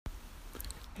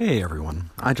Hey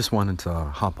everyone, I just wanted to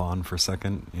hop on for a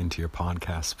second into your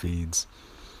podcast feeds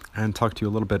and talk to you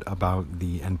a little bit about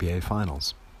the NBA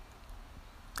Finals.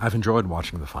 I've enjoyed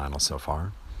watching the finals so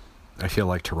far. I feel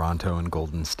like Toronto and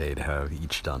Golden State have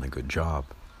each done a good job.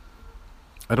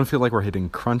 I don't feel like we're hitting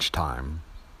crunch time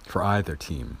for either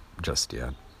team just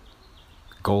yet.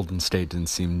 Golden State didn't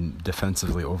seem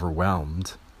defensively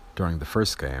overwhelmed during the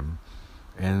first game,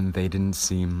 and they didn't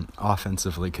seem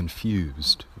offensively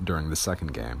confused during the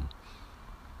second game,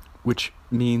 which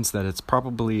means that it's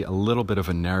probably a little bit of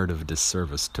a narrative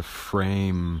disservice to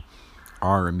frame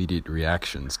our immediate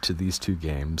reactions to these two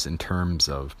games in terms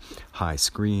of high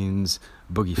screens,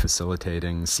 Boogie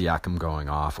facilitating, Siakam going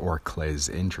off, or Clay's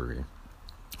injury,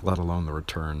 let alone the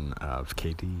return of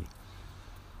KD.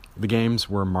 The games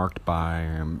were marked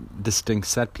by distinct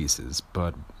set pieces,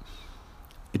 but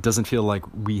it doesn't feel like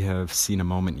we have seen a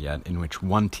moment yet in which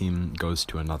one team goes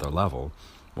to another level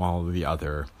while the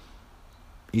other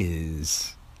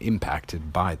is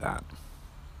impacted by that.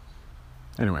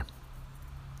 Anyway,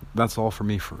 that's all for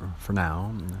me for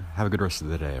now. Have a good rest of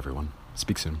the day, everyone.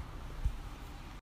 Speak soon.